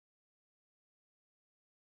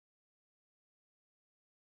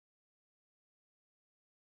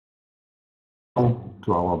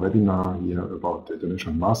to our webinar here about the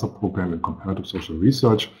International Master Program in Comparative Social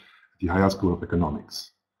Research at the Higher School of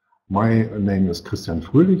Economics. My name is Christian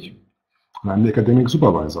Fröhlich, and I'm the academic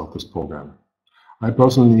supervisor of this program. I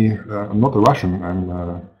personally am not a Russian, I'm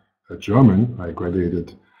a German. I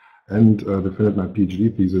graduated and defended my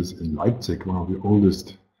PhD thesis in Leipzig, one of the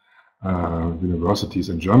oldest universities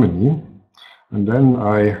in Germany. And then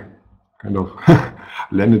I kind of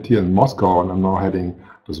landed here in Moscow, and I'm now heading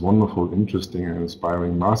this wonderful, interesting, and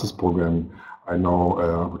inspiring master's program. I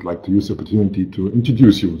now would like to use the opportunity to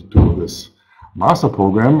introduce you to this master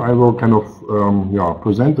program. I will kind of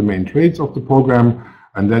present the main traits of the program,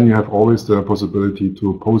 and then you have always the possibility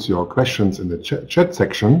to pose your questions in the chat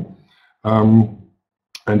section,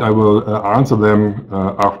 and I will answer them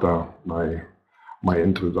after my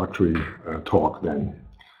introductory talk then.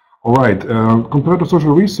 All right, Comparative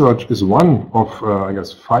Social Research is one of, I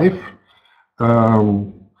guess, 5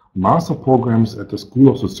 master programs at the School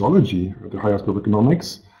of Sociology at the Higher School of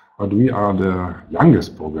Economics, but we are the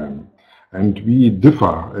youngest program. And we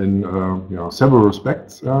differ in several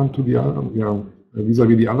respects to the other,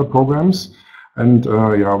 vis-a-vis the other programs. And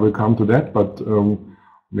we'll come to that, but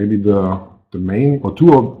maybe the main, or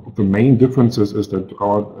 2 of the main differences is that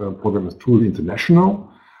our program is truly international.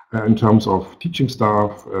 In terms of teaching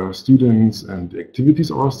staff, students, and the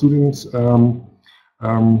activities of our students have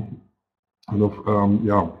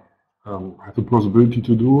the possibility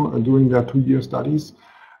to do during their 2-year studies.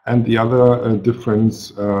 And the other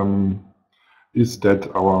difference is that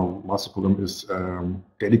our master program is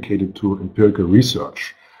dedicated to empirical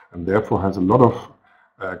research, and therefore has a lot of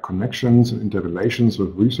connections and interrelations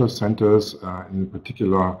with research centers, in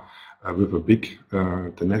particular with a big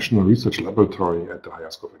international research laboratory at the Higher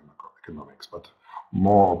School of Economics. But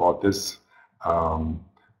more about this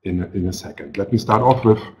in a second. Let me start off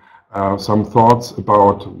with some thoughts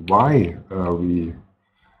about why we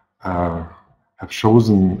have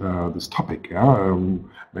chosen this topic.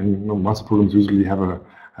 Many master programs usually have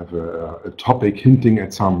a topic hinting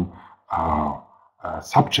at some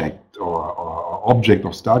subject or object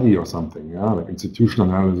of study or something, like institutional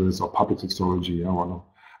analysis or public sociology, one of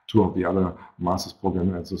 2 of the other master's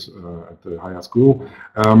programs at the higher school.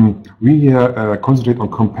 We here concentrate on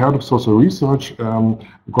comparative social research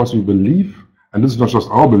because we believe, and this is not just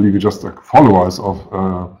our belief, we're just like followers of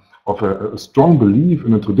a strong belief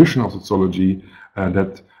in a tradition of sociology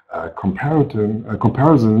that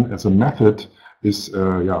comparison as a method is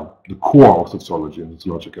the core of sociology and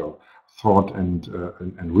sociological thought and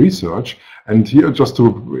research. And here, just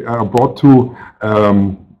to brought 2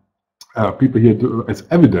 people here as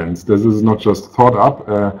evidence. This is not just thought up.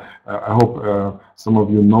 I hope some of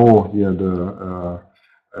you know here the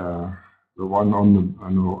one on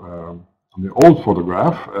the old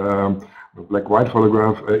photograph, the black-white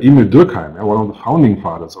photograph, Emil Durkheim, one of the founding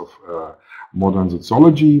fathers of modern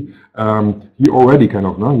sociology. He already kind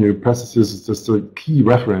of, he passes this is just a key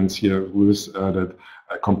reference here with that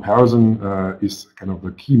comparison is kind of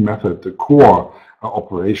the key method, the core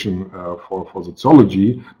operation for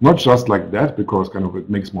sociology. Not just like that because kind of it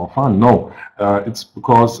makes more fun. No, it's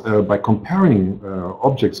because by comparing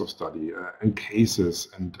objects of study and cases,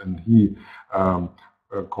 and he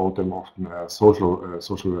called them often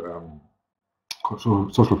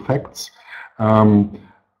social facts.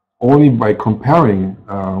 Only by comparing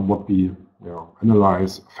what we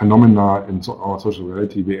analyze phenomena in our social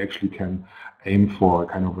reality, we actually can aim for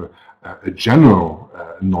kind of a general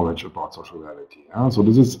knowledge about social reality. So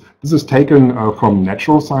this is taken from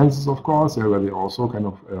natural sciences, of course, where they also kind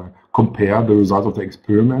of compare the results of the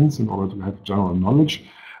experiments in order to have general knowledge.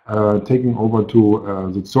 Taking over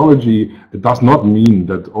to sociology, it does not mean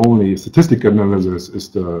that only statistical analysis is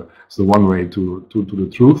the one way to the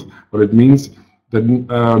truth, but it means that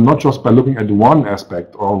not just by looking at one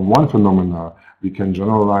aspect or one phenomena we can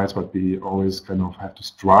generalize, but we always kind of have to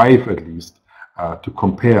strive at least to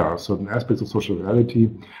compare certain aspects of social reality.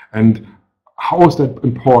 And how is that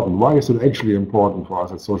important? Why is it actually important for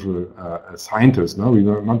us as social scientists? No,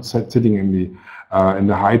 we're not sitting in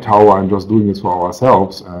the high tower and just doing this for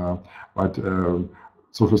ourselves, but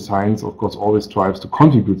social science, of course, always strives to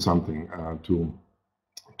contribute something to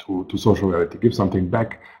social reality, give something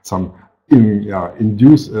back,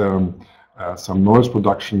 induce some knowledge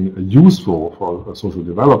production useful for social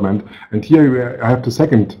development. And here I have the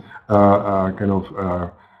second kind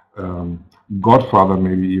of godfather,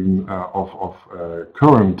 maybe even of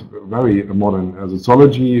current very modern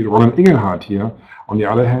sociology, Ronald Inglehart here. On the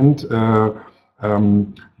other hand,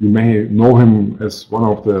 You may know him as one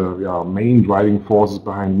of the main driving forces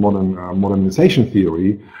behind modernization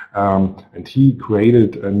theory, and he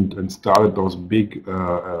created and started those big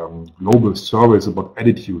global surveys about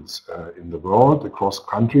attitudes in the world across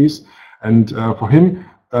countries. And for him,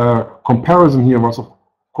 comparison here was of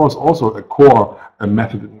course also a core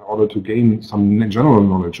method in order to gain some general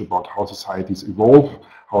knowledge about how societies evolve,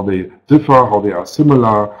 how they differ, how they are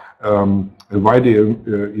similar, and why they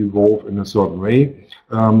evolve in a certain way.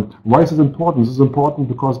 Why is this important? This is important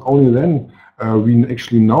because only then we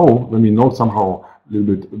actually know, when we know somehow a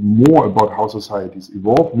little bit more about how societies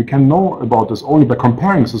evolve, we can know about this only by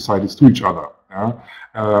comparing societies to each other.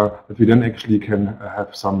 That we then actually can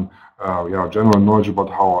have some general knowledge about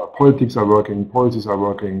how politics are working, policies are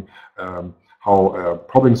working, how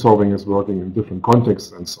problem solving is working in different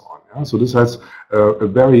contexts and so on. So this has a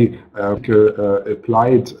very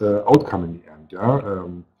applied outcome in the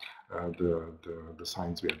end. The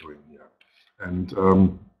science we are doing here, and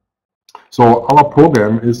so our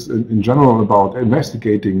program is in general about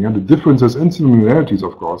investigating the differences and similarities,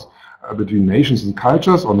 of course, between nations and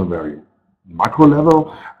cultures on a very macro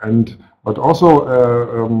level, but also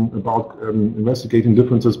about investigating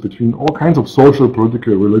differences between all kinds of social,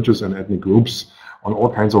 political, religious, and ethnic groups on all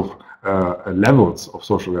kinds of levels of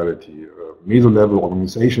social reality, meso-level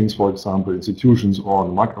organizations, for example, institutions, or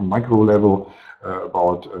on micro level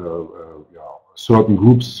about certain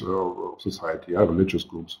groups of society, religious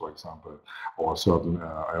groups, for example, or certain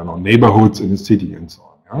neighborhoods in a city and so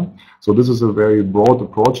on. So this is a very broad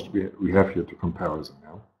approach we have here to comparison.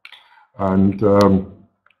 And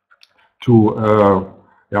to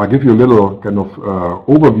give you a little kind of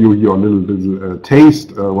overview here, a little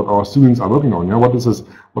taste what our students are working on.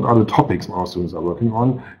 What are the topics our students are working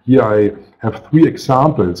on? Here I have 3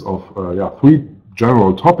 examples of 3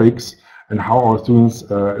 general topics and how our students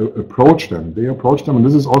approach them. They approach them, and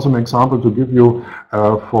this is also an example to give you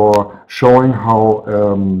for showing how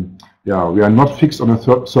we are not fixed on a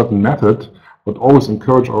certain method, but always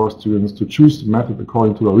encourage our students to choose the method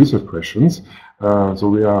according to our research questions. So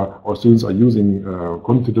our students are using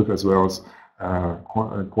quantitative as well as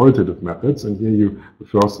qualitative methods. And here the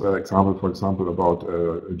first example, for example, about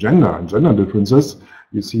gender and gender differences.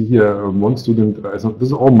 You see here one student, this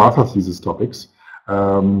is all master thesis topics,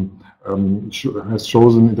 has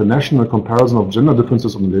chosen international comparison of gender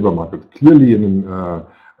differences on the labor market. Clearly in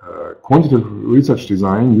quantitative research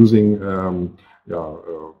design using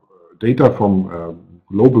data from a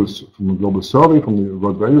global survey, from the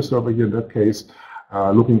World Value Survey here in that case,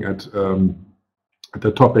 looking at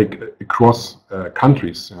the topic across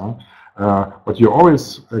countries. But you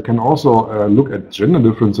always can also look at gender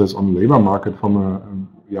differences on the labor market from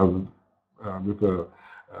with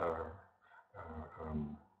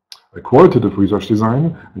a qualitative research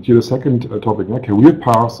design. And here the second topic, career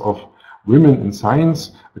paths of women in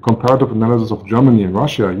science, a comparative analysis of Germany and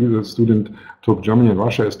Russia. Here the student took Germany and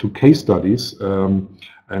Russia as 2 case studies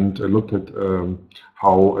and looked at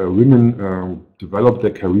how women developed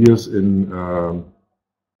their careers in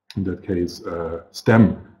that case,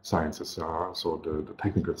 STEM sciences, so the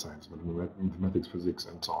technical science, mathematics, physics,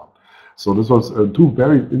 and so on. So this was 2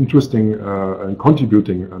 very interesting and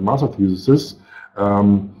contributing master theses,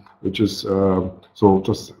 which is so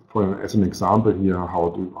just as an example here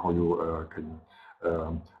how you can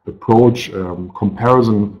approach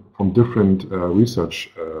comparison from different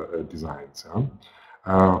research designs.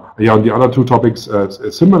 The other 2 topics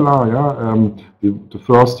similar. The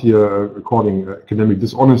first here, according academic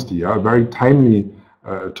dishonesty, a very timely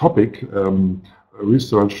topic,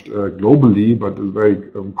 researched globally, but is very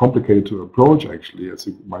complicated to approach actually, as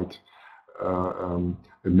you might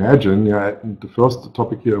imagine. The first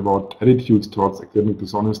topic here about attitudes towards academic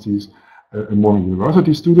dishonesties among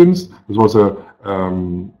university students. This was a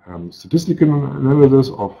statistical analysis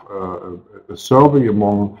of a survey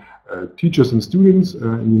among teachers and students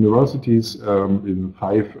in universities in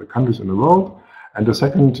 5 countries in the world. And the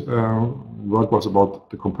second work was about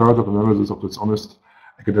the comparative analysis of dishonest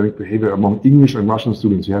academic behavior among English and Russian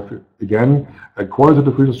students. You have, again, a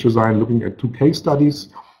qualitative research design looking at 2 case studies.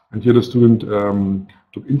 And here the student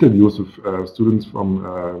took interviews with students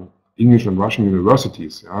from English and Russian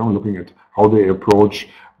universities, looking at how they approach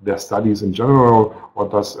their studies in general, what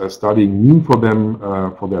does studying mean for them,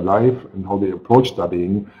 for their life, and how they approach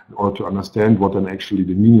studying in order to understand what then actually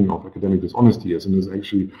the meaning of academic dishonesty is. And this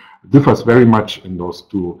actually differs very much in those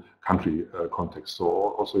 2 country contexts. So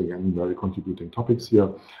also, again, very contributing topics here.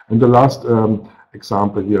 And the last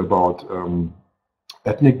example here about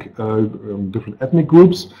different ethnic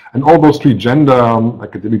groups, and all those 3, gender,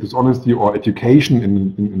 academic dishonesty, or education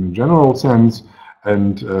in a general sense,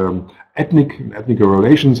 And ethnic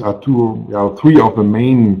relations are three of the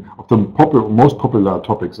most popular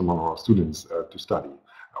topics among our students to study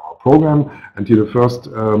our program. And here the first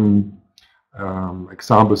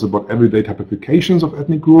example is about everyday typifications of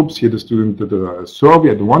ethnic groups. Here the student did a survey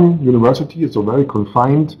at one university. It's a very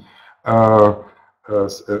confined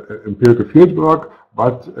empirical fieldwork,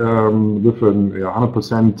 but with a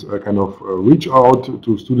 100% kind of reach out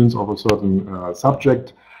to students of a certain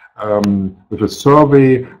subject, with a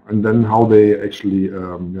survey, and then how they actually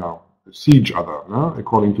see each other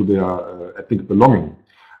according to their ethnic belonging.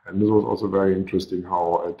 And this was also very interesting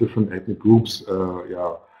how different ethnic groups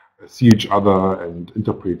see each other and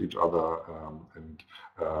interpret each other and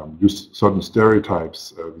use certain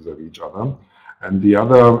stereotypes vis-à-vis each other. And the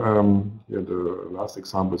other, the last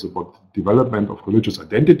example is about development of religious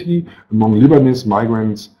identity among Lebanese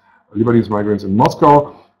migrants in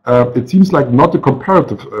Moscow. It seems like not a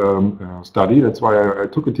comparative study, that's why I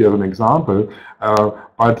took it here as an example,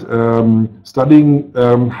 but studying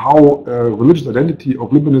how religious identity of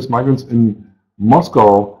Lebanese migrants in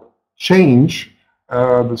Moscow change.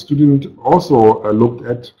 The student also looked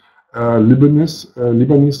at Lebanese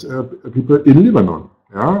people in Lebanon,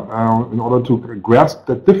 in order to grasp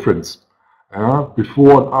that difference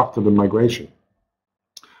before and after the migration.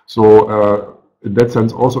 So in that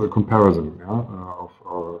sense, also a comparison of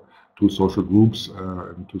two social groups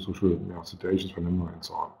and two social situations, phenomena, and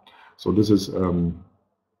so on. So this is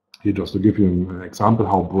here just to give you an example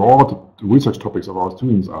how broad the research topics of our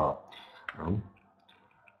students are.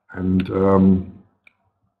 And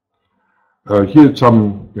here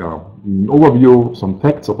some an overview, some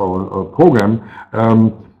facts of our program.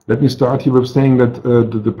 Let me start here with saying that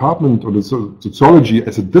the department of the sociology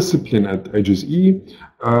as a discipline at HSE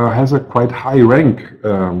has a quite high rank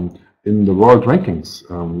in the world rankings.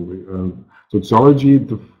 Sociology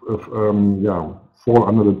fall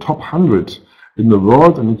under the top 100 in the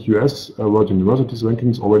world and in US World Universities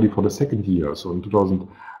rankings already for the second year. So in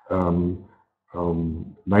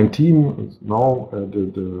 2019, now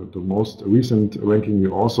the most recent ranking, we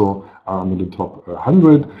also are under the top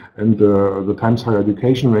 100, and the Times Higher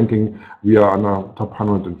Education ranking, we are under top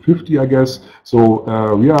 150, I guess. So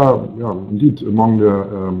we are indeed among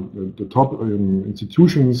the top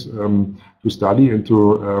institutions to study and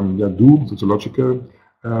to do sociological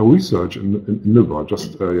research in the world.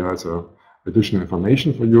 Just as additional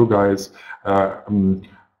information for you guys.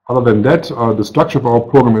 Other than that, the structure of our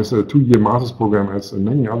program is a 2-year master's program, as in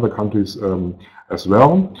many other countries as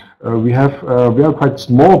well. We have a quite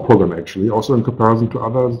small program actually, also in comparison to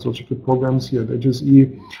other sociological programs here at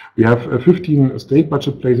HSE. We have 15 state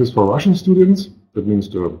budget places for Russian students. That means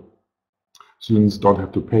the students don't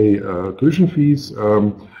have to pay tuition fees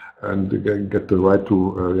and they get the right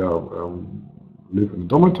to live in a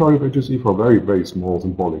dormitory of HSE for a very, very small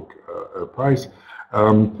symbolic price.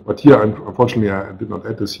 But here, unfortunately, I did not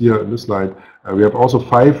add this here in this slide. We have also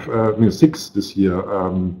 6 this year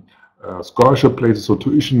scholarship places, so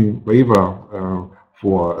tuition waiver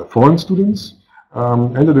for foreign students,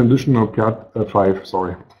 and an additional 5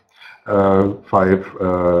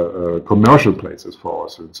 commercial places for our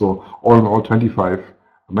students. So all in all, 25,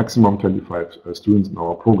 maximum 25 students in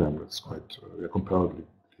our program. That's quite comparatively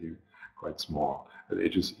quite small at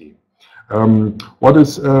HSE. What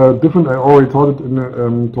is different, I already taught in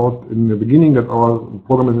the beginning, that our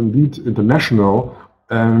program is indeed international,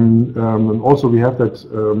 and also we have that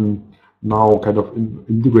now kind of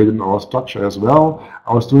integrated in our structure as well.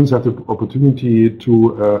 Our students have the opportunity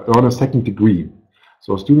to earn a second degree.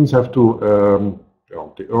 So students have to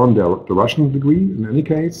they earn the Russian degree in any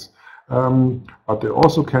case, but they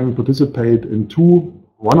also can participate in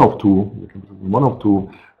one of two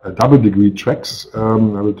double degree tracks.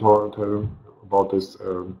 I will tell about this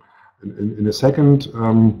in a second,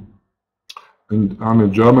 and earn a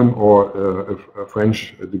German or a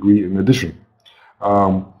French degree in addition.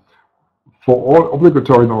 For all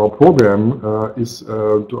obligatory in our program is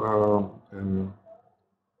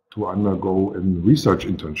to undergo a research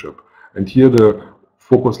internship, and here the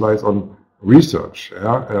focus lies on research.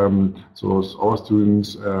 So our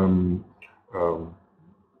students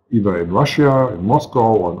either in Russia, in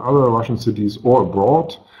Moscow, or in other Russian cities, or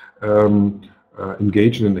abroad,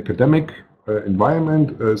 engage in an academic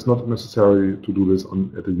environment. It's not necessary to do this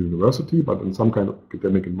at a university, but in some kind of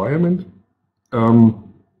academic environment.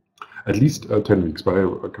 At least 10 weeks, but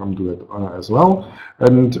I come to that as well.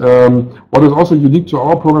 And what is also unique to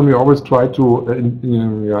our program, we always try to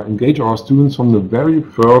engage our students from the very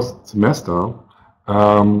first semester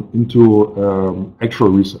into actual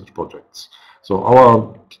research projects.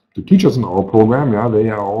 So the teachers in our program, they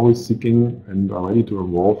are always seeking and are ready to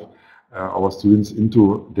involve our students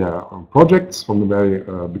into their projects from the very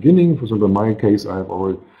beginning. For example, in my case, I have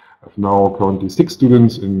now currently 6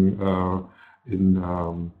 students in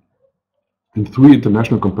 3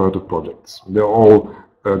 international comparative projects. They're all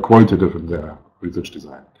qualitative in their research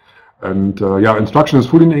design. And yeah, instruction is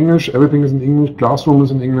fully in English. Everything is in English. Classroom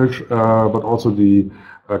is in English, but also the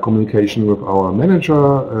communication with our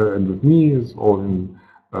manager and with me is all in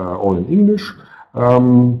English.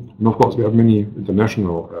 And of course, we have many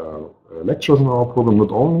international lectures in our program,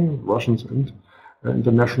 not only Russians and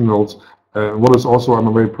internationals. What is also,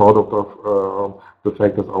 I'm very proud of the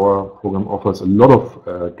fact that our program offers a lot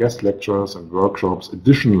of guest lectures and workshops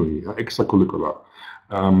additionally, extracurricular,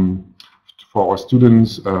 for our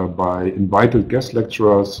students by invited guest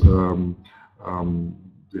lecturers.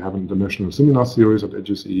 We have an international seminar series at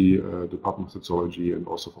HSE, Department of Sociology, and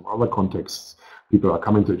also from other contexts. People are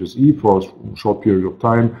coming to HSE for a short period of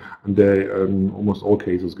time, and they, in almost all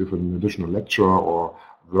cases, give an additional lecture or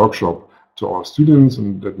workshop to our students,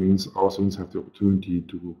 and that means our students have the opportunity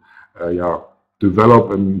to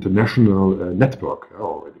develop an international network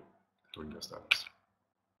already during their studies.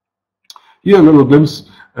 Here a little glimpse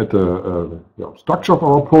at the structure of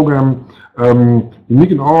our program.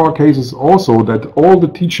 Unique in our case is also that all the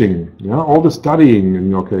teaching, all the studying in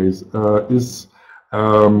your case is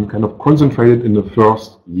kind of concentrated in the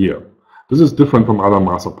first year. This is different from other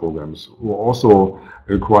master programs who also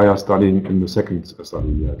require studying in the second study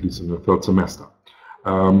year, at least in the third semester.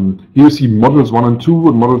 Here you see modules 1 and 2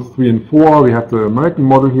 and modules 3 and 4. We have the American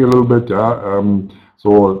model here a little bit.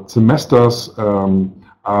 So semesters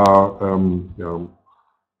are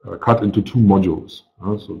cut into 2 modules.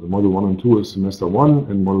 So the module 1 and 2 is semester 1,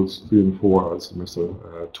 and modules 3 and 4 are semester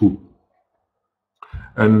 2.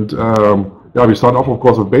 And we start off, of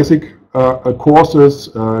course, with basic courses,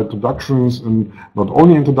 introductions, and not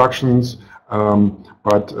only introductions,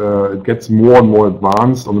 but it gets more and more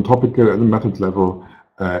advanced on the topical and the method level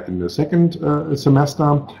in the second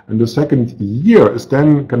semester. And the second year is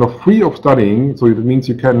then kind of free of studying, so it means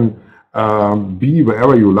you can be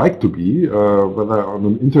wherever you like to be, whether on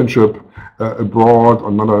an internship abroad,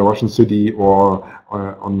 on another Russian city, or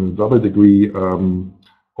on a double degree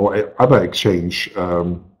or other exchange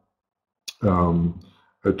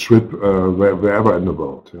a trip wherever in the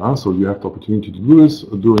world. So you have the opportunity to do this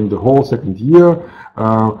during the whole second year.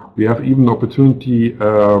 We have even the opportunity.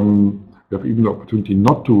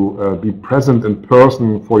 Not to be present in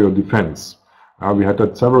person for your defense. We had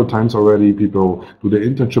that several times already. People do their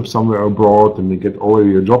internship somewhere abroad, and they get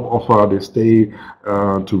already a job offer. They stay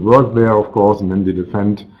to work there, of course, and then they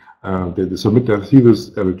defend. They submit their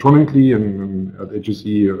thesis electronically, and at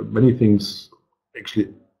HSE, many things,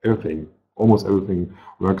 actually everything, almost everything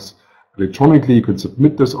works electronically. You can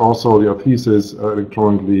submit this also, your thesis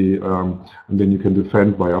electronically, and then you can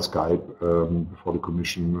defend via Skype before the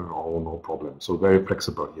commission, all no problem. So very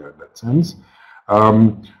flexible here in that sense.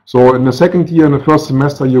 So in the second year, in the first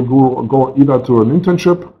semester, you go either to an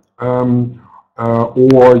internship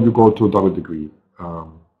or you go to a double degree,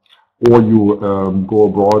 or you go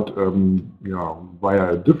abroad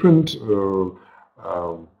via a different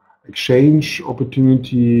exchange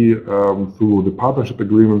opportunity through the partnership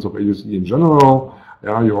agreements of HSE in general.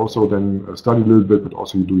 You also then study a little bit, but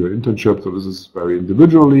also you do your internship. So this is very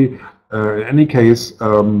individually. In any case,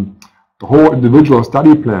 the whole individual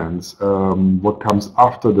study plans, what comes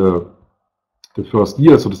after the first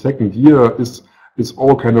year, so the second year is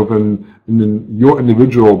all kind of your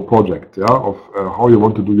individual project, of how you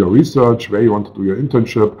want to do your research, where you want to do your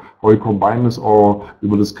internship, how you combine this all. We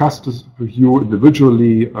will discuss this with you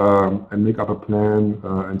individually and make up a plan,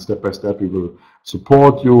 and step by step we will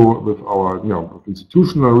support you with our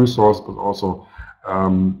institutional resource, but also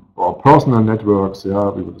our personal networks. We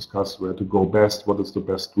will discuss where to go best, what is the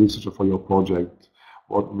best researcher for your project,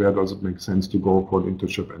 where does it make sense to go for an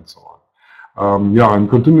internship, and so on. And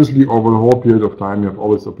continuously over the whole period of time, you have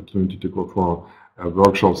always the opportunity to go for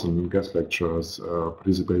workshops and guest lectures,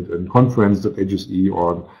 participate in conferences at HSE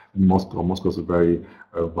or in Moscow. Moscow is a very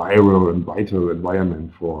viral and vital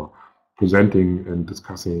environment for presenting and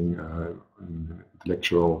discussing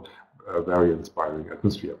intellectual, very inspiring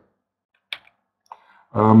atmosphere.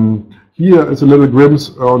 Here is a little glimpse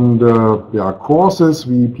on the courses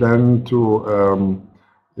we plan to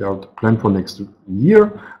plan for next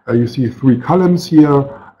year. You see 3 columns here,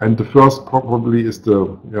 and the first probably is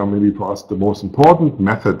maybe for us the most important,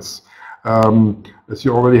 methods. As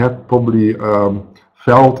you already have probably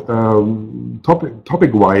felt,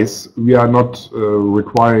 topic-wise, we are not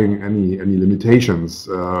requiring any limitations,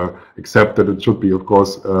 except that it should be, of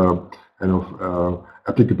course, kind of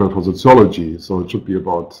applicable for sociology, so it should be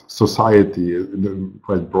about society in a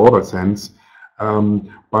quite broader sense.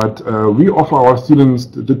 But we offer our students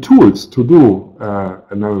the tools to do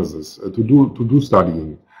analysis, to do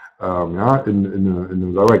studying, yeah, in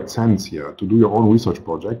a direct sense here, to do your own research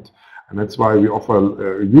project. And that's why we offer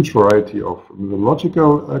a huge variety of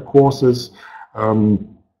methodological courses,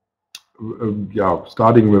 yeah,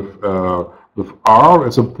 starting with R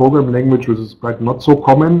as a program language, which is quite not so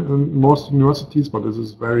common in most universities, but this is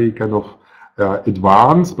very kind of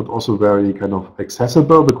advanced, but also very kind of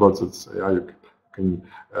accessible, because it's you can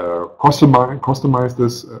customize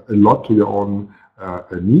this a lot to your own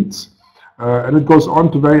needs. And it goes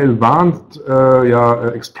on to very advanced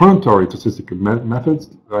explanatory statistical methods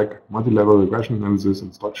like multi-level regression analysis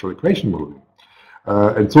and structural equation modeling.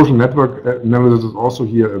 And social network analysis is also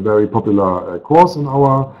here a very popular course in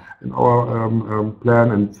our plan.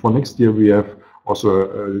 And for next year we have also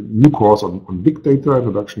a new course on big data,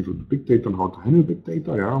 introduction to big data and how to handle big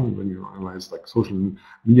data. Yeah, when you analyze like social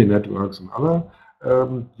media networks and other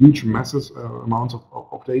huge masses amounts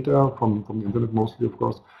of data from the internet mostly, of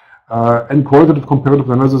course. And qualitative comparative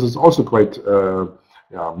analysis is also quite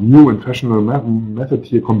new and fashionable method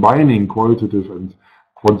here, combining qualitative and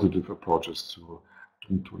quantitative approaches to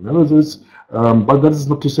analysis. But that is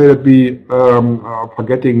not to say that we are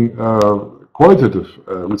forgetting qualitative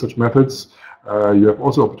research methods. You have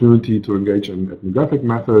also opportunity to engage in ethnographic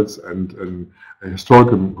methods and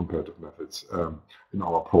historical comparative methods in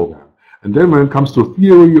our program. And then when it comes to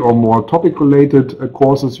theory or more topic-related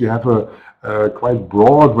courses, you have a quite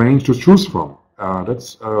broad range to choose from.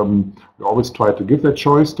 We always try to give that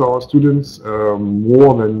choice to our students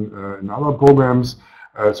more than in other programs.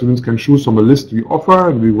 Students can choose from a list we offer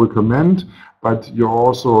and we recommend, but you're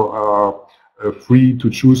also free to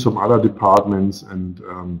choose some other departments and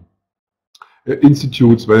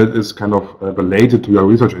institutes where it is kind of related to your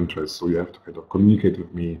research interests. So you have to kind of communicate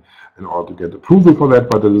with me in order to get approval for that,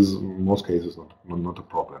 but it is in most cases not a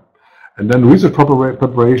problem. And then research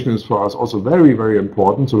preparation is for us also very, very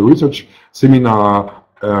important. So the research seminar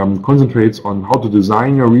concentrates on how to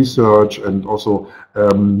design your research and also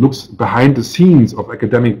looks behind the scenes of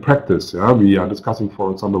academic practice. Yeah? We are discussing,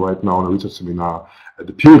 for example, right now in a research seminar,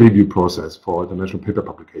 the peer review process for international paper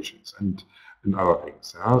publications and other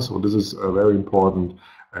things. Yeah? So this is very important.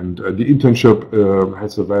 And the internship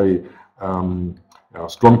has a very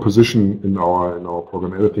strong position in our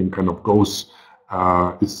program. Everything kind of goes.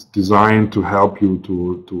 It's designed to help you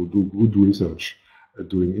to do good research,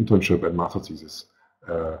 doing internship and master thesis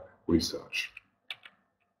research.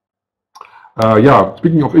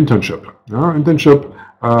 Speaking of internship, internship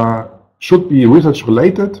should be research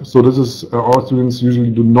related. So this is our students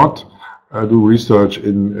usually do not do research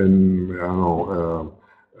in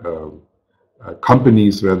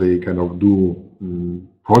companies where they kind of do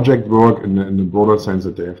project work in the broader sense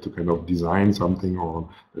that they have to kind of design something or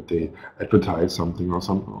that they advertise something or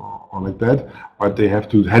like that, but they have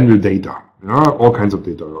to handle data, all kinds of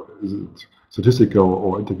data. Is it statistical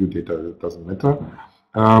or interview data? It doesn't matter.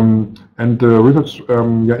 And the research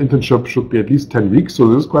internship should be at least 10 weeks, so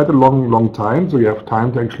this is quite a long time. So you have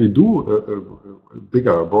time to actually do a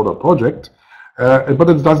bigger, broader project. But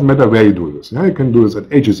it doesn't matter where you do this. You can do this at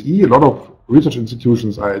HSE. A lot of research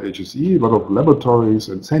institutions are at HSE. A lot of laboratories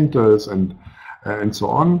and centers and so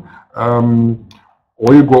on.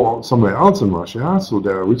 Or you go somewhere else in Russia. So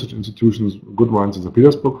there are research institutions, good ones in St.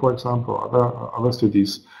 Petersburg, for example, other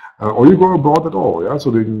cities. Or you go abroad at all. Yeah. So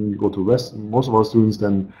then you go to West. Most of our students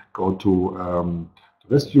then go to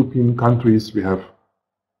West European countries. We have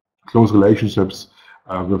close relationships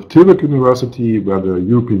with Tilburg University, where the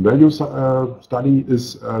European Values Study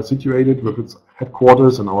is situated with its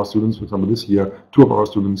headquarters, and our students, for example, this year, 2 of our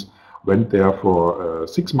students went there for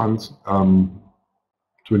 6 months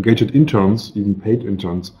to engage with interns, even paid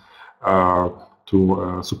interns,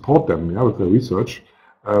 to support them with their research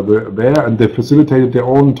there, and they facilitated their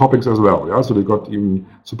own topics as well. Yeah, so they got even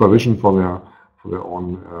supervision for their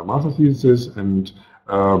own master thesis. And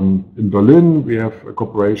in Berlin, we have a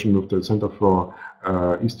cooperation with the Center for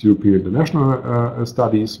East European International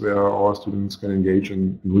Studies, where our students can engage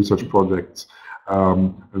in research projects.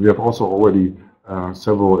 And we have also already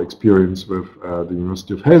several experience with the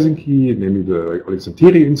University of Helsinki, namely the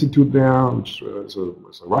Alexandria Institute there, which is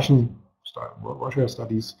a Russia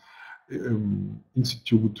studies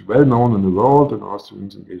institute, well known in the world, and our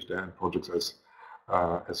students engage there in projects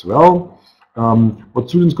as well. But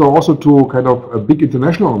students go also to kind of big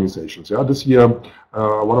international organizations. Yeah, this year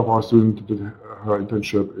one of our students did her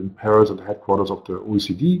internship in Paris at the headquarters of the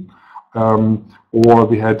OECD. Or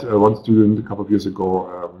we had one student a couple of years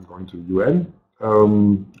ago going to the UN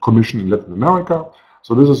Commission in Latin America.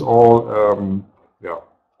 So this is all yeah,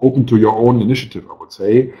 open to your own initiative, I would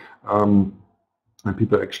say, and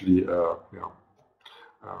people actually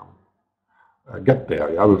get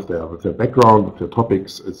there, yeah, with their background, with their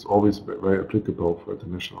topics. It's always very applicable for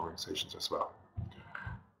international organizations as well.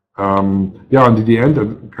 Yeah, and at the end,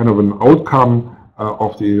 kind of an outcome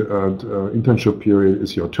of the internship period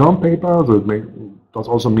is your term paper. So it does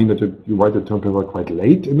also mean that you write the term paper quite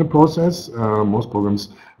late in the process. Most programs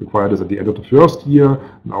require this at the end of the first year.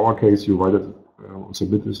 In our case, you write it,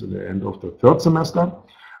 submit this at the end of the third semester,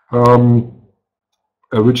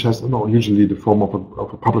 which has usually the form of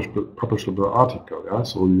a publishable article. Yeah?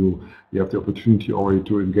 So you have the opportunity already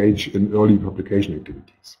to engage in early publication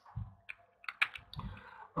activities.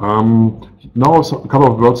 Now a couple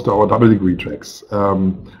of words to our double degree tracks.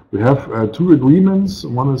 We have two agreements.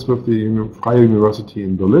 One is with the Freie University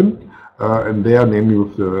in Berlin, and there, namely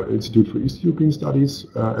with the Institute for East European Studies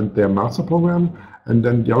and their master program. And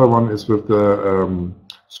then the other one is with the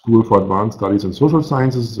School for Advanced Studies in Social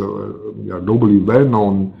Sciences, yeah, globally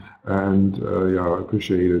well-known and yeah,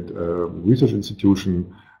 appreciated research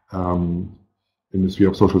institution in the sphere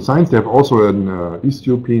of social science. They have also an East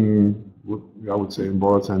European, I would say in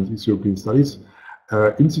broader sense, East European Studies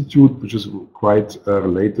Institute, which is quite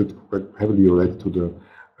related, quite heavily related to the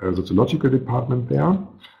sociological department there.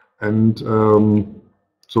 And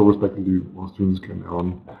so respectively, more students can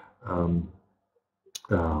earn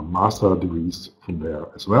master degrees from there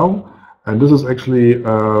as well. And this is actually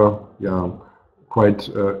yeah, quite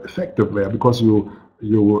effective there, because you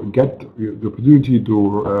get the opportunity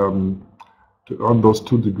to earn those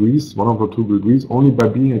 2 degrees, one of the 2 degrees, only by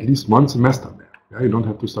being at least 1 semester there. Yeah, you don't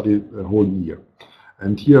have to study a whole year.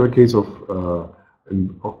 And here, in the case of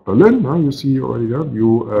Berlin, you see already there,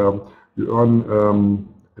 you earn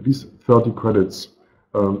at least 30 credits.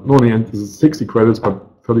 Not only 60 credits, but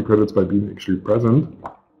 30 credits by being actually present.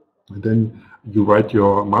 And then you write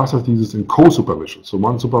your master thesis in co-supervision. So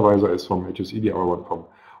one supervisor is from HSE, the other one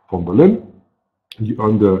from Berlin. You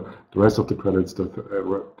earn the rest of the credits,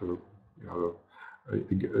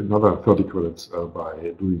 another 30 credits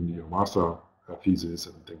by doing your master thesis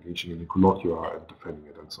and engaging in the colloquia and defending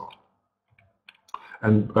it and so on.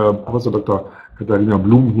 And Professor Dr. Katharina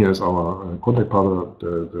Blum here is our contact partner,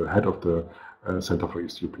 the head of the Center for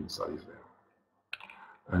East European Studies there.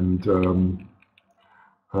 And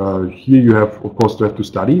here you have, of course, to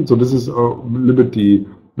study. So this is a little bit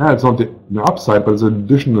it's not the upside, but it's an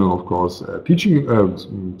additional, of course, teaching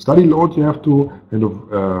study load you have to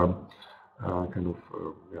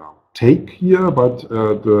take here. But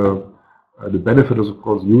the benefit is, of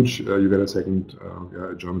course, huge. You get a second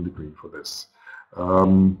German degree for this.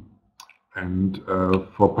 And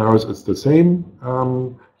for Paris, it's the same.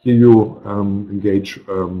 Here you engage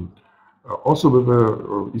also with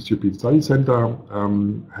the East European Study Center,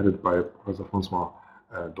 headed by Professor François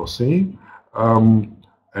Dosset.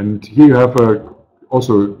 And here you have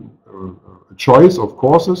also a choice of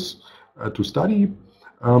courses to study.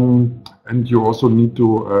 And you also need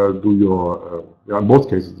to do your, in both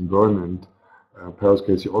cases, in Berlin and Paris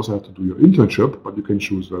case, you also have to do your internship, but you can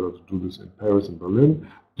choose whether to do this in Paris and Berlin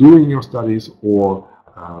during your studies or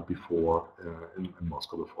before in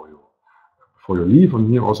Moscow before you leave. And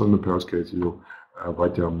here also in the Paris case, you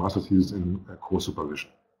write your master thesis in co-supervision.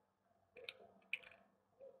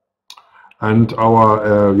 And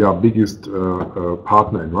our biggest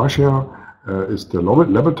partner in Russia is the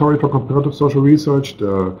Laboratory for Comparative Social Research.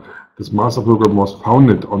 This master program was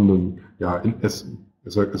founded on the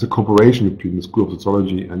as a cooperation between the School of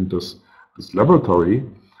Sociology and this laboratory.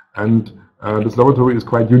 And this laboratory is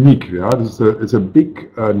quite unique. Yeah, it's a big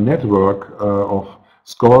network of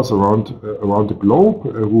scholars around the globe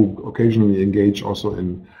who occasionally engage also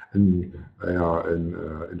in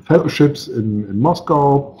fellowships in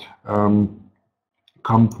Moscow,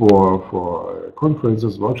 come for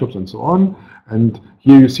conferences, workshops, and so on. And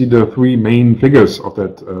here you see the 3 main figures of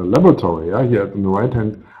that laboratory. Yeah? Here on the right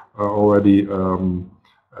hand already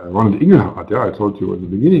Ronald Ingelhardt. Yeah, I told you in the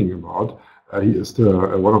beginning about. He is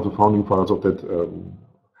one of the founding fathers of that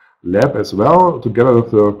lab as well, together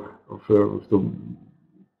with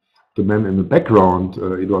the man in the background,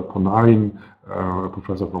 Eduard Ponarin, a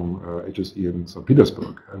professor from HSE in St.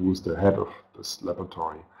 Petersburg, who is the head of this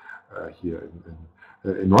laboratory here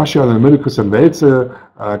in Russia. And then Christian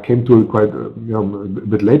Welze came to quite a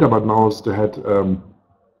bit later, but now is the head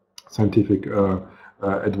scientific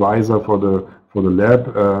advisor for the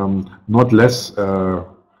lab, not less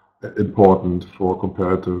important for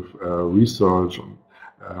comparative research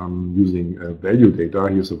using value data.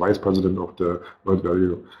 He is the vice president of the World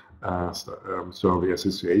Value survey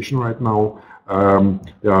association right now.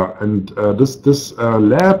 This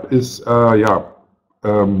lab is a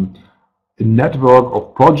network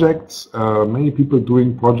of projects. Many people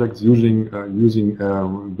doing projects using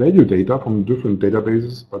value data from different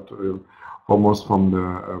databases, but foremost from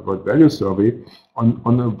the World Value Survey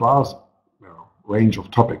on a vast range of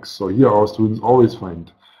topics. So here our students always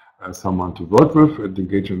find someone to work with and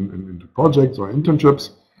engage in projects or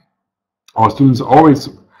internships. Our students are always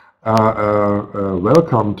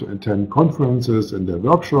welcome to attend conferences and their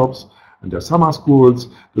workshops and their summer schools.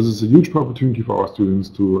 This is a huge opportunity for our students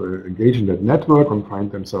to engage in that network and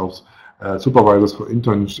find themselves supervisors for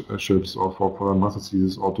internships or for master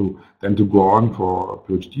thesis, or to go on for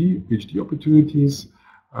PhD opportunities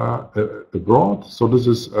abroad. So this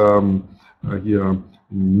is here a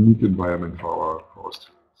unique environment for our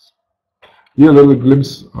students. Here a little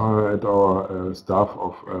glimpse at our staff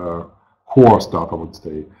of core staff, I would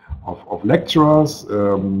say, of lecturers,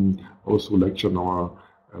 those who lecture in our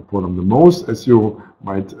program the most. As you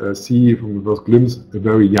might see from the first glimpse, a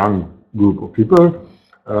very young group of people.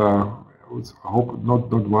 I hope not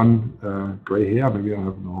one gray hair. Maybe I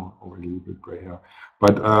have already a little bit gray hair,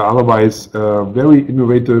 but otherwise very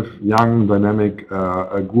innovative, young, dynamic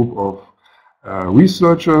group of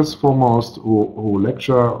researchers, foremost, who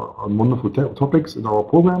lecture on wonderful topics in our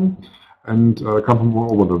program and come from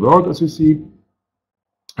all over the world, as you see.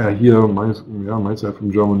 Here, myself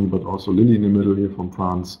from Germany, but also Lily in the middle here from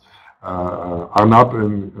France, Arnab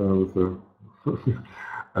with the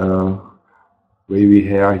wavy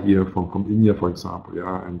hair here from India, for example,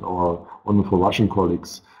 and our wonderful Russian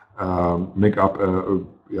colleagues make up a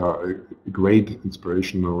great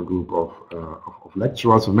inspirational group of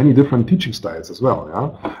lecturers with many different teaching styles as well.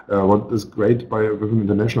 What is great within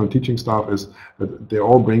international teaching staff is that they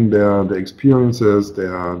all bring their experiences,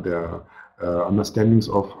 their understandings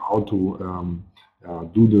of how to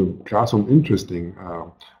do the classroom interesting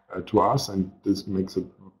to us, and this makes it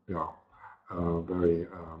very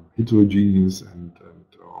heterogeneous and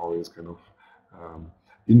always kind of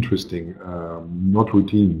interesting, not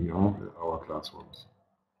routine, our classrooms.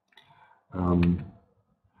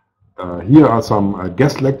 Here are some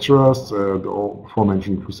guest lecturers, the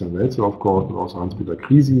aforementioned Christian Welzer, of course, but also Hans-Peter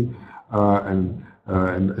Krisi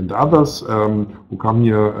and others who come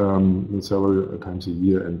here several times a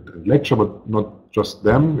year and lecture, but not just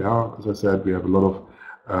them. As I said, we have a lot of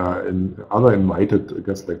other invited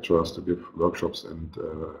guest lecturers to give workshops and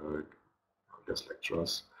guest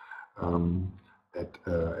lecturers at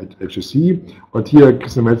HSC. But here,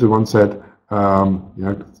 Christian Welzer once said,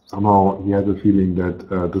 somehow he had the feeling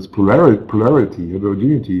that this plurality,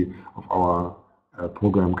 heterogeneity of our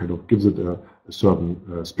program kind of gives it a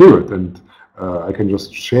certain spirit, and I can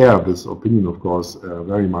just share this opinion, of course,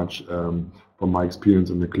 very much from my experience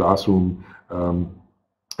in the classroom.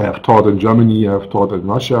 I have taught in Germany, I have taught in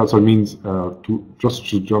Russia, so it means just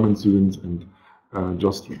to German students and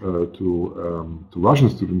just to Russian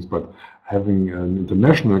students, but having an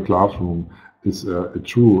international classroom is a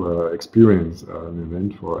true experience, an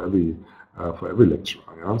event for every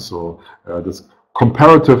lecturer. So this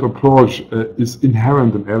comparative approach is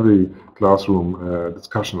inherent in every classroom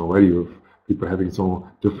discussion already, with people having so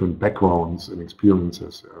different backgrounds and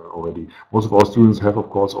experiences already. Most of our students have, of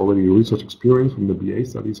course, already research experience from the BA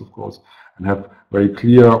studies, of course, and have very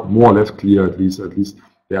clear, more or less clear, at least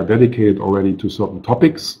they are dedicated already to certain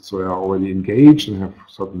topics, so they are already engaged and have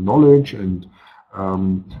certain knowledge, and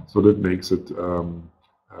so that makes it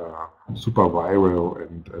super viral,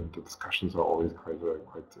 and the discussions are always quite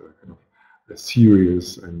kind of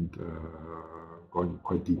serious and going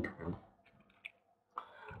quite deep.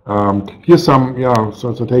 Here's some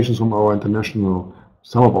citations from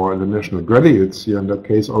some of our international graduates here in that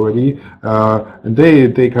case already, and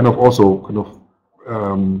they kind of also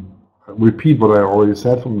repeat what I already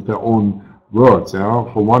said from their own words.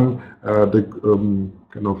 For one, the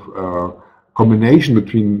kind of combination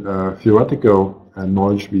between theoretical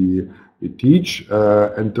knowledge we teach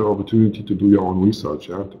and the opportunity to do your own research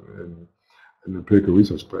in empirical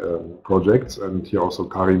research projects. And here also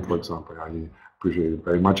Karim, for example, I appreciate it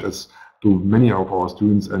very much, as do many of our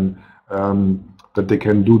students, and that they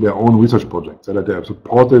can do their own research projects, that they are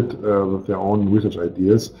supported with their own research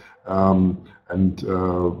ideas. And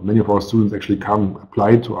many of our students actually come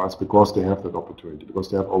apply to us because they have that opportunity, because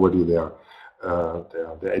they have already their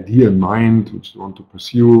idea in mind, which they want to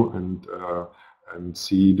pursue, and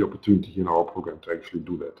see the opportunity in our program to actually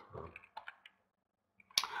do that.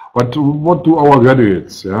 But what do our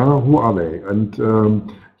graduates? Who are they? And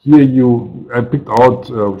here I picked out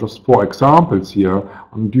just 4 examples here,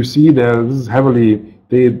 and you see there this is heavily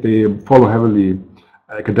they follow heavily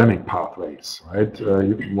academic pathways, right?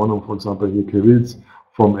 One of, for example, here Kirill's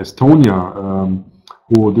from Estonia,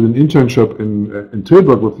 who did an internship in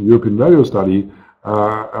Tilburg with the European Value Study,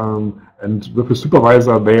 and with a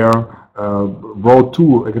supervisor there, wrote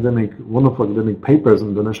two wonderful academic papers in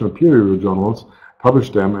international peer review journals,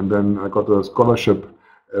 published them, and then I got a scholarship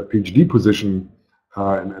PhD position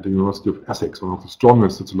at the University of Essex, one of the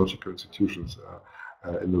strongest sociological institutions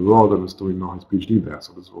in the world, and is doing now his PhD there.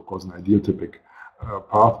 So this is, of course, an ideal typic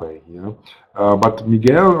pathway here. But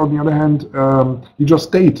Miguel, on the other hand, he just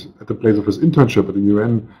stayed at the place of his internship at the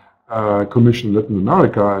UN Commission in Latin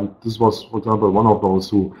America, and this was, for example, one of those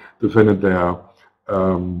who defended their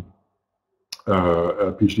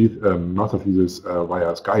PhD master thesis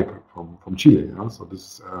via Skype from Chile. Yeah? So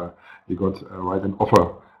this he got right an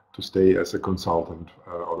offer to stay as a consultant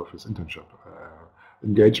out of his internship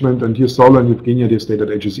engagement. And here Saul and Evgenia, they stayed at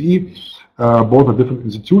HSE, both at different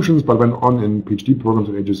institutions, but went on in PhD programs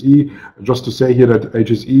at HSE. Just to say here that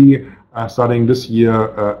HSE, starting this year,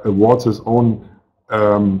 awards its own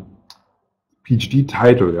PhD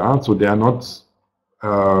title. Yeah? So they are not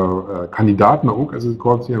Kandidaten, as it's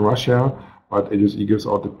called here in Russia, but HSE gives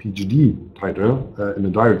out the PhD title in the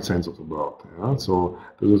direct sense of the word. Yeah? So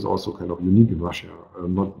this is also kind of unique in Russia.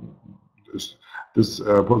 This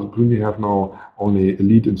possibly have now only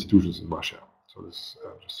elite institutions in Russia. So this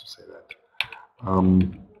just to say that.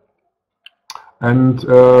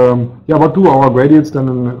 Yeah, what do our graduates then?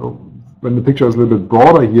 When the picture is a little bit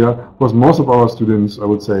broader here, because most of our students, I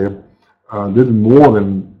would say, a little more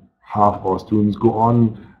than half of our students go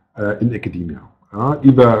on in academia.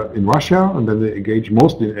 Either in Russia, and then they engage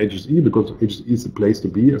mostly in HSE, because HSE is the place to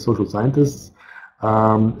be as social scientists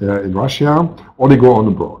in Russia, or they go on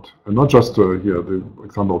abroad. And not just here, the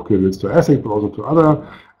example of Kirill's to Essex, but also to other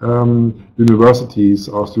universities.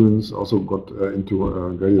 Our students also got into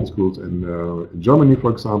graduate schools in Germany,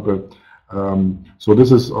 for example. So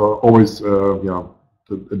this is always yeah,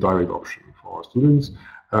 a direct option for our students.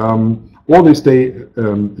 Or they stay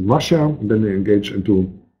in Russia, and then they engage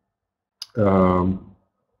into the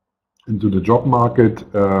job market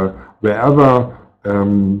wherever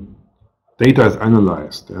data is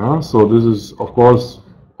analyzed. Yeah? So this is, of course,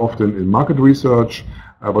 often in market research,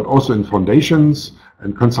 but also in foundations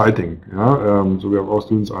and consulting. Yeah? So we have our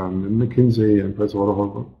students in McKinsey and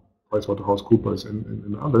PricewaterhouseCoopers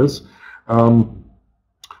and others,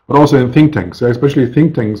 but also in think tanks. Especially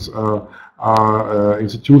think tanks are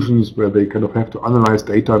institutions where they kind of have to analyze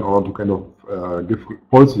data in order to kind of give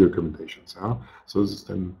policy recommendations. Yeah? So this is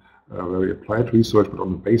then very applied research, but on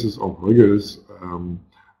the basis of rigorous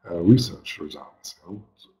research results, you know,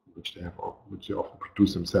 which they often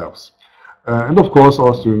produce themselves. And of course,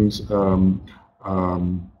 our students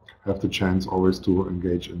have the chance always to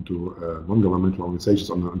engage into non-governmental organizations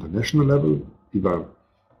on an international level, either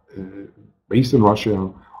based in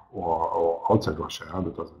Russia or outside Russia. Yeah?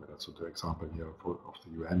 That doesn't matter. So the example here of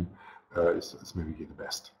the UN is maybe the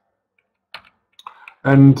best.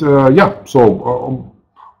 And yeah, so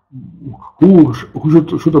who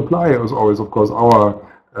should apply as always, of course, our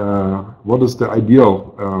what is the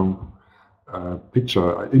ideal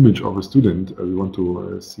picture, image of a student we want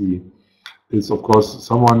to see is, of course,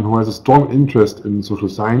 someone who has a strong interest in social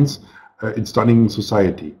science, in studying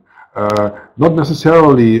society. Not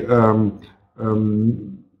necessarily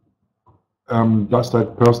does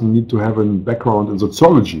that person need to have a background in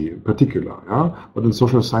sociology in particular, yeah? But in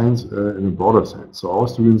social science in a broader sense. So our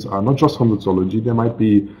students are not just from sociology, they might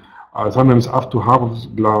be sometimes up to half of the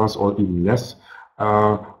glass or even less,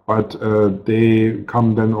 but they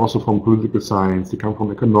come then also from political science, they come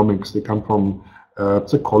from economics, they come from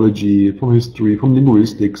psychology, from history, from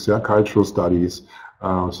linguistics, yeah, cultural studies.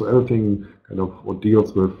 So everything kind of what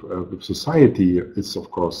deals with society is,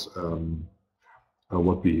 of course,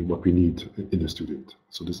 what we need in a student.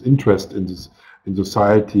 So this interest in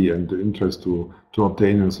society and the interest to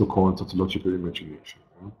obtain a so-called sociological imagination.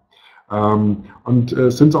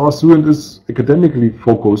 And since our student is academically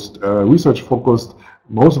focused, research focused,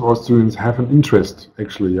 most of our students have an interest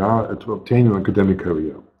actually, yeah, to obtain an academic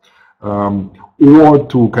career or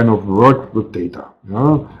to kind of work with data.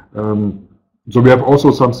 Yeah? So we have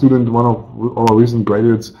also some student, one of our recent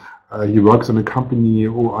graduates. He works in a company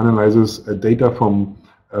who analyzes data from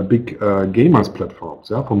big gamers platforms,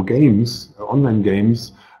 yeah, from games, online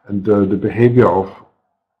games, and the behavior of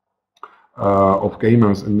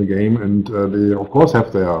gamers in the game. And they, of course,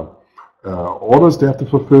 have their orders they have to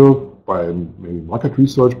fulfill by maybe market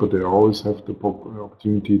research, but they always have the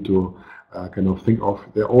opportunity to kind of think of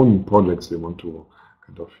their own projects they want to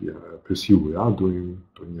kind of pursue, yeah, doing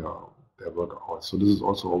their work hours. So this is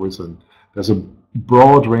also always there's a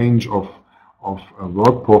broad range of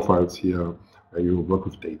work profiles here where you work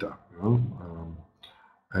with data.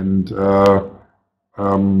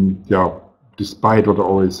 Yeah, despite what I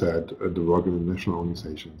always said, the work in international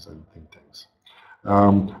organizations and think tanks.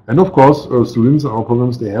 And of course, students in our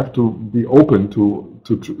programs, they have to be open to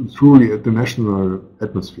truly international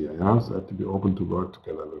atmosphere. Yeah? So they have to be open to work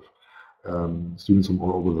together with students from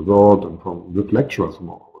all over the world and with lecturers from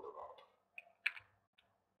all over the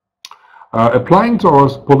world. Applying to our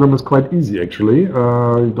program is quite easy, actually.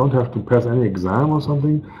 You don't have to pass any exam or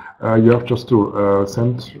something. You have just to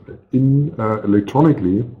send in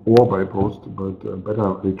electronically or by post, but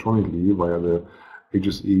better electronically via the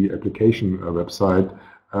HSE application website,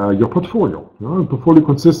 your portfolio. The portfolio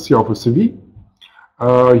consists here of a CV.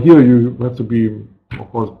 Here you have to be,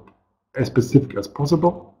 of course, as specific as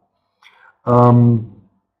possible. And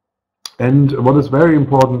what is very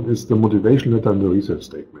important is the motivation letter and the research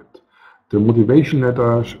statement. The motivation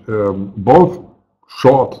letter, both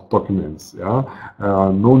short documents,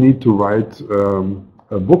 no need to write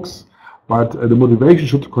books, but the motivation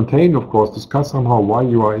should contain, of course, discuss somehow why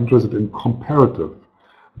you are interested in comparative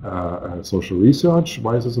social research,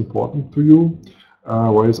 why is this important to you,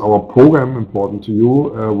 why is our program important to you,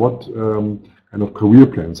 what kind of career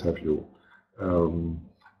plans have you,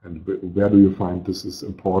 and where do you find this is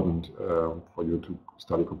important for you to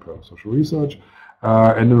study comparative social research.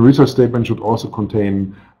 And the research statement should also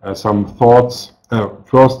contain some thoughts,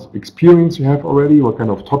 first experience you have already, what kind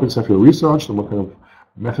of topics have you researched and what kind of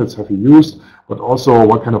methods have you used, but also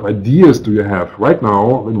what kind of ideas do you have right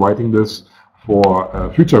now when writing this for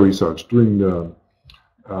future research during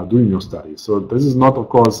your study. So this is not, of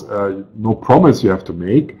course, no promise you have to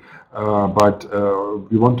make, but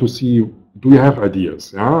we want to see, do you have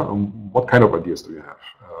ideas? Yeah, what kind of ideas do you have?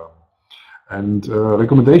 And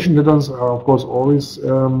recommendation letters are, of course, always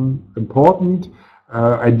important.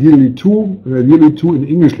 Ideally two in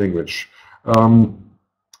English language.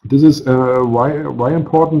 This is why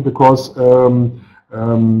important, because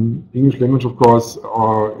English language, of course,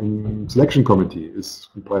 our selection committee is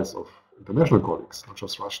comprised of international colleagues, not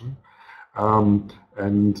just Russian. And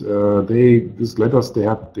these letters, they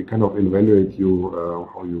kind of evaluate you,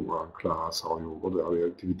 how you are in class, what are your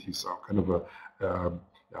activities, are kind of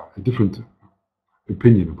a different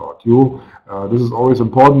opinion about you. This is always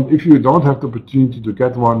important. If you don't have the opportunity to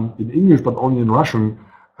get one in English but only in Russian,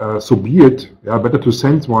 so be it. Yeah, better to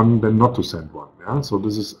send one than not to send one. Yeah, so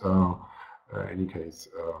this is in any case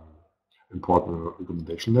important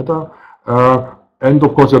recommendation letter. And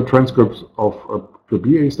of course, your transcripts of the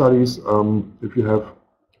BA studies. If you have,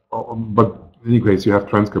 but in any case, you have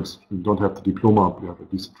transcripts. You don't have the diploma. You have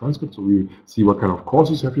at least a transcript, so we see what kind of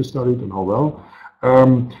courses have you studied and how well.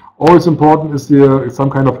 Always important is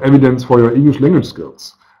some kind of evidence for your English language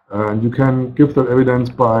skills. And you can give that evidence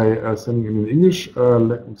by sending in an English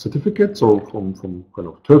certificate, so from kind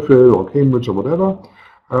of TOEFL or Cambridge or whatever,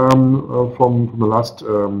 from the last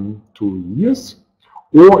 2 years.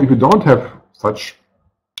 Or if you don't have such,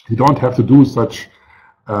 you don't have to do such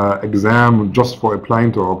exam just for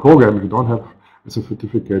applying to our program. If you don't have a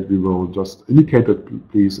certificate, we will just indicate it,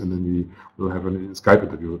 please, and then we will have a Skype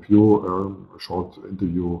interview with you, a short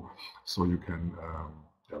interview, so you can,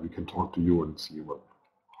 we can talk to you and see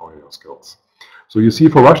how are your skills. So you see,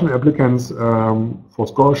 for Russian applicants, for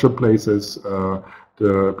scholarship places,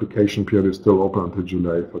 the application period is still open until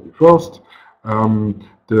July 31st.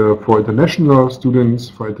 For international students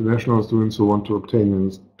who want to obtain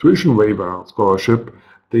a tuition waiver scholarship,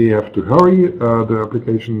 they have to hurry. The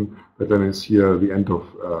application deadline is here the end of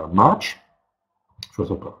March,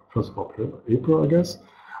 1st of April, I guess.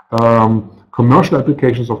 Commercial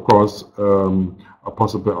applications, of course, are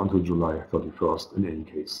possible until July 31st in any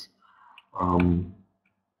case.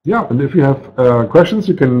 Yeah, and if you have questions,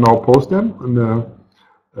 you can now post them in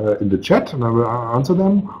the chat, and I will answer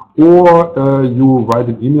them. Or you write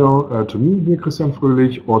an email to me, here, Christian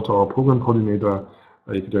Fröhlich, or to our program coordinator,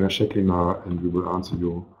 Ekaterina Sheklina, and we will answer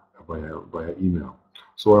you via email.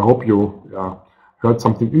 So I hope you heard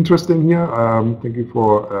something interesting here. Thank you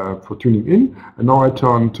for tuning in. And now I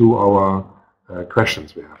turn to our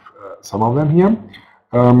questions. We have some of them here.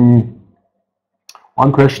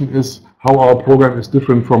 One question is how our program is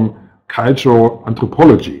different from cultural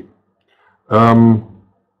anthropology. I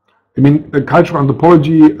mean, cultural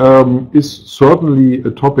anthropology is certainly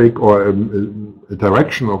a topic or a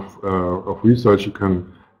direction of research you can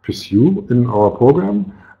pursue in our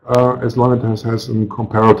program, as long as it has a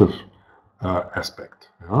comparative aspect.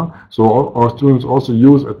 Yeah? So our students also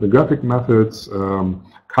use ethnographic methods,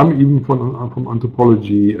 come even from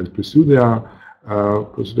anthropology and pursue their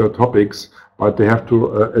procedural topics, but they have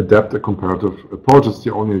to adapt a comparative approach. It's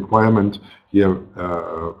the only requirement here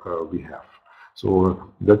we have.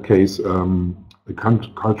 So in that case, the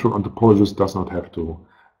cultural anthropologist does not have to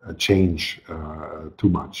change too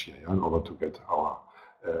much here in order to get our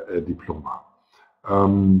diploma.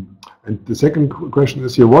 And the second question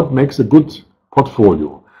is here, what makes a good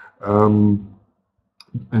portfolio?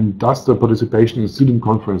 And does the participation in student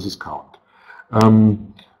conferences count?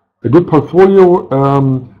 A good portfolio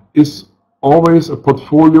is always a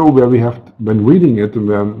portfolio where we have, when reading it and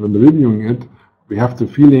when reviewing it, we have the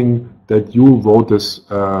feeling that you wrote this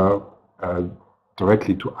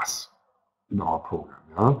directly to us in our program.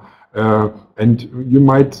 Yeah? And you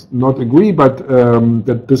might not agree, but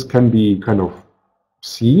that this can be kind of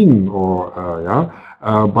seen, or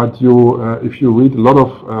but you, if you read a lot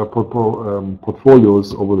of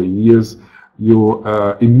portfolios over the years, you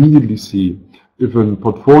immediately see if a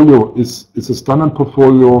portfolio is a standard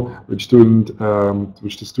portfolio which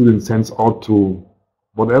the student sends out to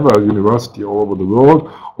whatever university all over the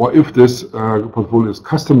world, or if this portfolio is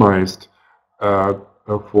customized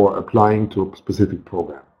for applying to a specific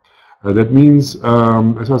program. That means,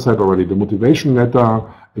 as I said already, the motivation letter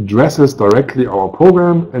addresses directly our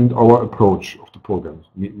program and our approach of the program,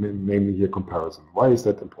 namely here comparison. Why is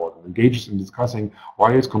that important? Engages in discussing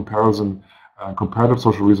why is comparison, comparative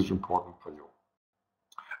social research important for you,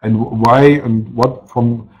 and why, and what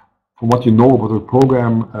from what you know about the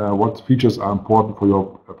program, what features are important for your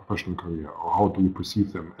professional career, or how do you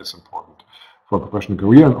perceive them as important for a professional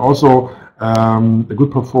career. And also, a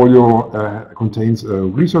good portfolio contains a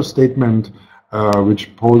research statement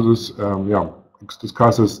which poses,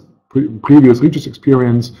 discusses previous research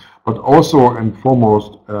experience, but also and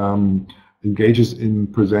foremost engages in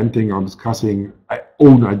presenting or discussing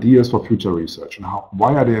own ideas for future research and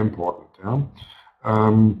why are they important. Yeah?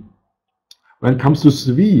 When it comes to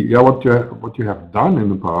CV, what you have done in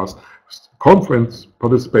the past, conference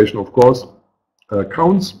participation, of course,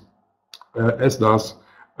 counts, as does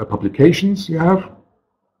publications you have.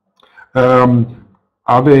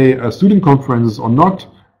 Are they student conferences or not?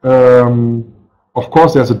 Of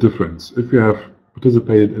course, there's a difference. If you have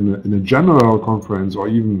participated in a general conference or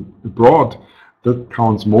even abroad, that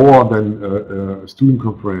counts more than a student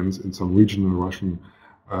conference in some regional Russian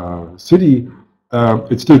city.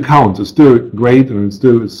 It still counts. It's still great, and it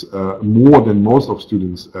still is more than most of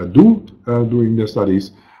students do during their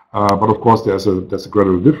studies. But of course, there's a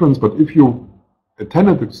gradual difference. But if you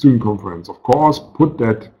attended a student conference, of course, put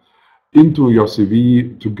that into your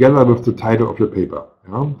CV together with the title of your paper,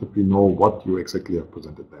 that we know what you exactly have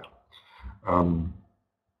presented there. All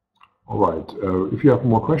right. If you have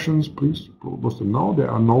more questions, please post them now. There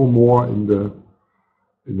are no more in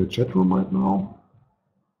the chat room right now.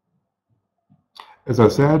 As I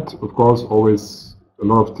said, of course, always a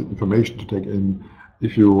lot of information to take in.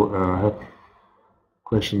 If you have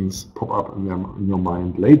questions pop up in your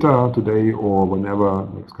mind later today or whenever,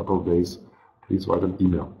 next couple of days, please write an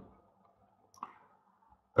email.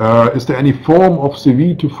 Is there any form of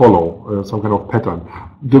CV to follow, some kind of pattern?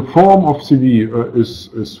 The form of CV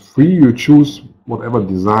is free. You choose whatever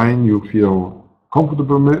design you feel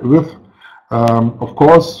comfortable with. Of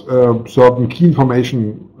course, certain key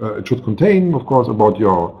information it should contain, of course, about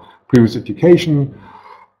your previous education,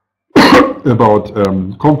 about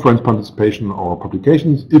conference participation or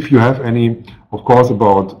publications, if you have any, of course,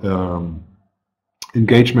 about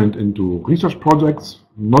engagement into research projects,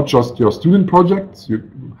 not just your student projects.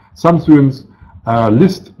 Some students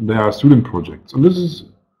list their student projects, and this is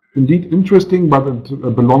indeed interesting, but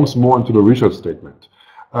it belongs more into the research statement.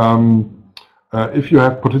 If you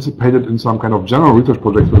have participated in some kind of general research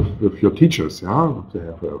projects with your teachers, if they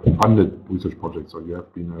have funded research projects, or you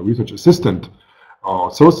have been a research assistant, or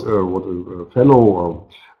a fellow,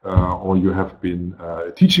 or you have been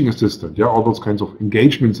a teaching assistant, all those kinds of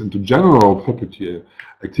engagements into general faculty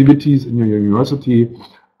activities in your university,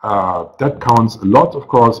 that counts a lot, of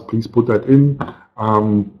course. Please put that in.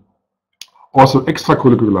 Also,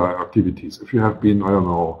 extracurricular activities. If you have been, I don't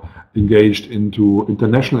know, engaged into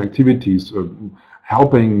international activities,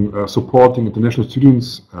 helping, supporting international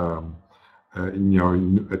students at your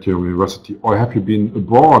university, or have you been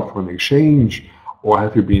abroad for an exchange, or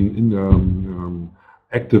have you been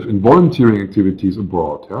active in volunteering activities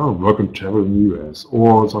abroad, work and travel in the US,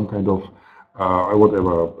 or some kind of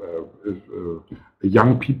whatever,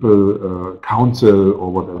 young people council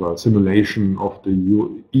or whatever, simulation of the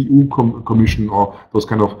EU Commission, or those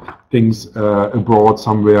kind of things abroad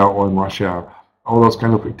somewhere, or in Russia, all those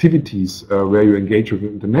kind of activities where you engage with an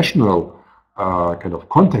international kind of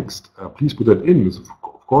context. Please put that in.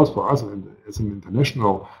 Of course, for us as an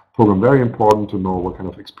international program, very important to know what kind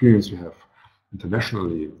of experience you have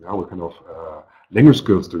internationally. Yeah, what kind of language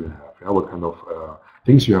skills do you have? Yeah, what kind of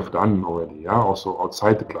things you have done already? Yeah, also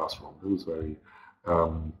outside the classroom. This is very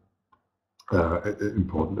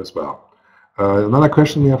important as well. Another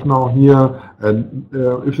question we have now here: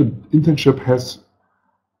 if the internship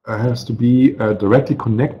has to be directly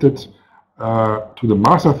connected to the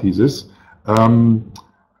master thesis.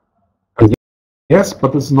 Yes,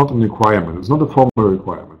 but it's not a requirement. It's not a formal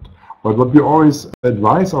requirement. But what we always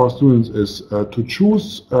advise our students is to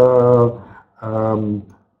choose your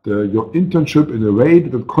internship in a way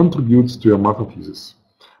that it contributes to your master thesis,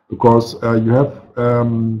 because you have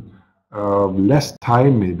less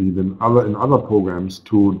time maybe than in other programs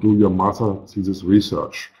to do your master thesis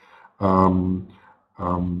research.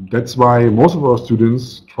 That's why most of our students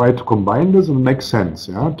try to combine this, and it makes sense,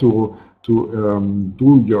 yeah, to do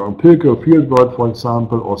your empirical fieldwork, for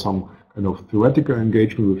example, or some kind of theoretical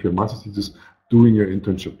engagement with your master thesis during your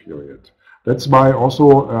internship period. That's why also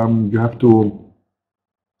you have to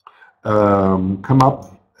come up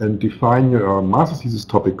and define your master thesis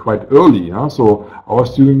topic quite early. Yeah? So our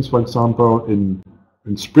students, for example, in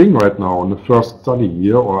spring right now, in the first study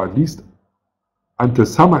year, or at least until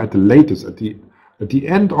summer at the latest, at the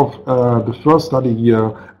end of the first study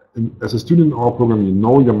year, as a student in our program, you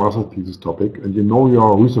know your master thesis topic and you know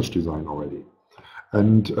your research design already.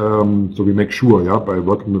 And so we make sure, yeah, by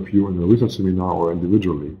working with you in a research seminar or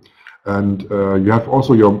individually. And you have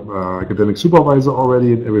also your academic supervisor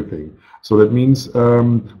already and everything. So that means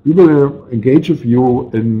we will engage with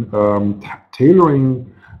you in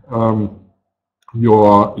tailoring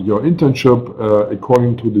your internship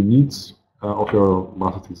according to the needs of your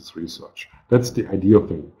master thesis research. That's the ideal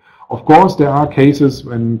thing. Of course, there are cases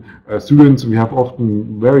when students, we have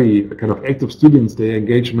often very kind of active students, they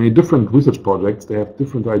engage in many different research projects, they have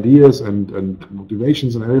different ideas and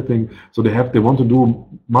motivations and everything, so they want to do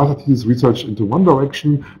master thesis research into one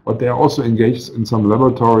direction, but they are also engaged in some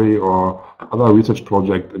laboratory or other research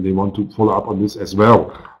project, and they want to follow up on this as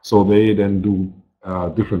well. So they then do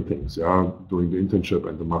different things, yeah, during the internship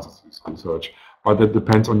and the master thesis research. But that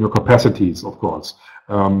depends on your capacities, of course.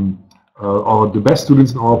 The best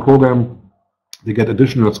students in our program, they get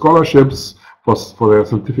additional scholarships for their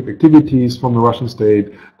scientific activities from the Russian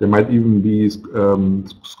state. There might even be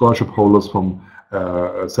scholarship holders from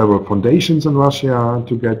several foundations in Russia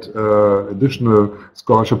to get additional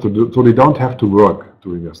scholarship, so they don't have to work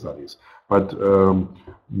during their studies. But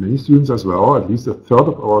many students as well, at least a third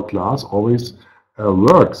of our class, always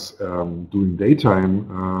works during daytime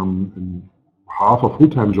and half of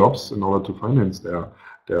full-time jobs in order to finance their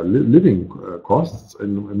living costs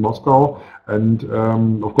in Moscow, and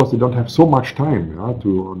of course they don't have so much time, yeah,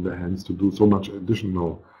 on their hands to do so much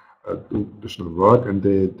additional work, and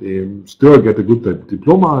they still get a good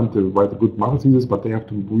diploma and they write a good master thesis, but they have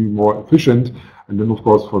to be more efficient, and then of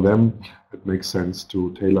course for them it makes sense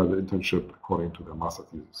to tailor the internship according to their master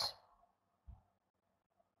thesis.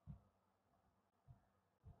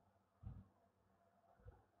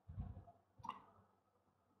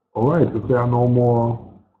 All right, if there are no more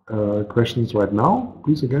questions right now,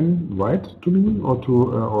 please again write to me or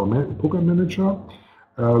to our program manager.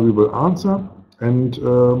 We will answer, and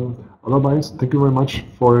otherwise, thank you very much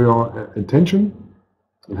for your attention,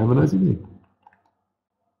 and have a nice evening.